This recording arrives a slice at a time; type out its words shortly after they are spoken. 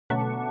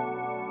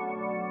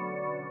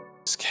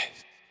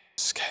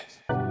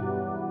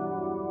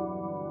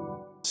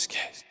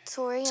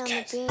Tory on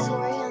the beat.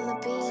 Tory on the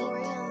beat.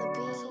 Tory on the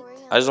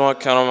beat. I just wanna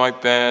count on my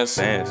bands.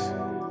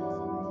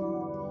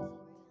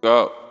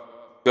 Go,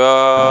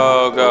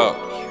 go, go.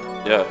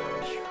 Yeah.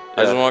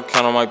 I just wanna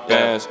count on my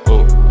bands.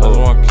 Ooh. I just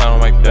wanna count on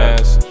my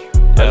bands.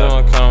 I just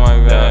wanna count on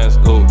my bands.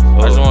 Ooh.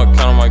 I just wanna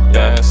count on my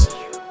bands.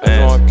 I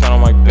just wanna count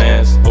on my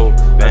bands. Ooh.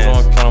 I just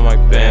wanna count on my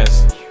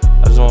bands.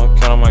 I just wanna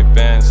count on my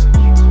bands.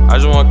 I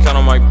just wanna count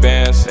on my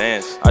bands.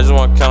 I just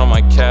wanna count on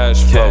my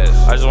cash flow.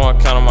 I just wanna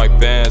count on my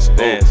bands.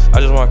 Ooh. I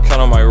just wanna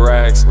count on my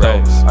racks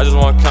though. I just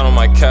wanna count on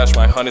my cash,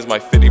 my hundreds, my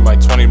 50, my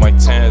 20, my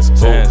 10s.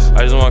 Ooh.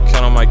 I just wanna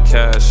count on my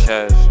cash.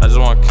 I just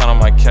wanna count on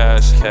my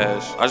cash.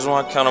 I just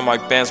wanna count on my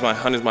bands, my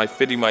hundreds, my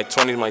 50, my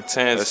 20s, my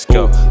 10s. Let's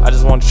go. I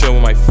just wanna chill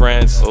with my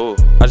friends. Ooh.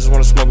 I just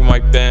wanna smoke with my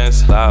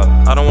bands.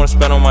 I don't wanna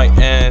spend on my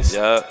ends.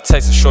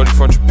 Text a shorty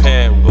from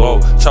Japan. Whoa.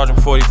 Charging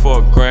 40 for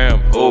a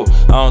gram. Ooh.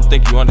 I don't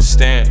think you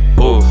understand.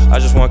 Ooh. I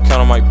just wanna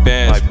count on my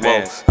bands.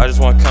 Whoa. I just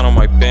wanna count on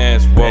my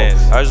bands. Whoa.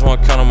 I just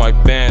wanna count on my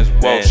bands.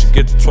 Whoa. She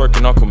get to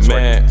twerking on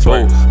command.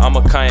 Ooh.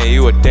 Ima Kanye,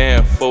 you a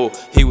damn fool.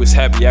 He was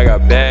happy, I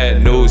got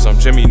bad news. I'm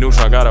Jimmy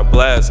Neutron, got a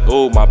blast.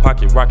 Ooh, my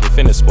pocket rocket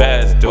finna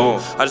spaz,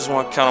 dude. I just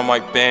wanna count on my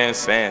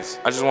bands. I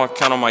just wanna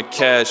count on my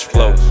cash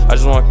flow. I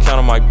just wanna count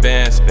on my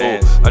bands. Ooh.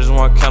 I just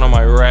wanna count on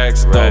my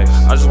racks though.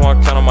 I just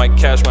wanna count on my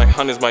cash, my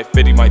hundreds, my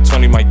 50, my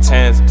 20, my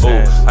 10s.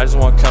 Ooh. I just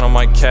wanna count on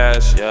my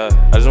cash. I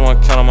just wanna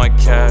count on my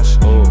cash.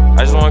 Ooh.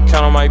 I just wanna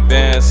count on my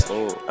bands.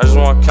 I just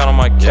wanna count on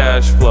my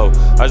cash flow.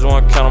 I just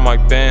wanna count on my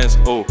bands.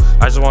 Ooh.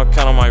 I just wanna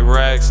count on my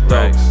racks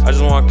though. I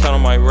just wanna count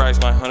on my racks,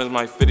 my hundreds,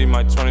 my 50,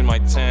 my 20, my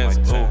 10s.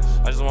 Ooh.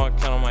 I just wanna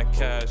count on my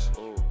cash.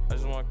 Ooh. I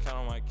just wanna count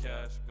on my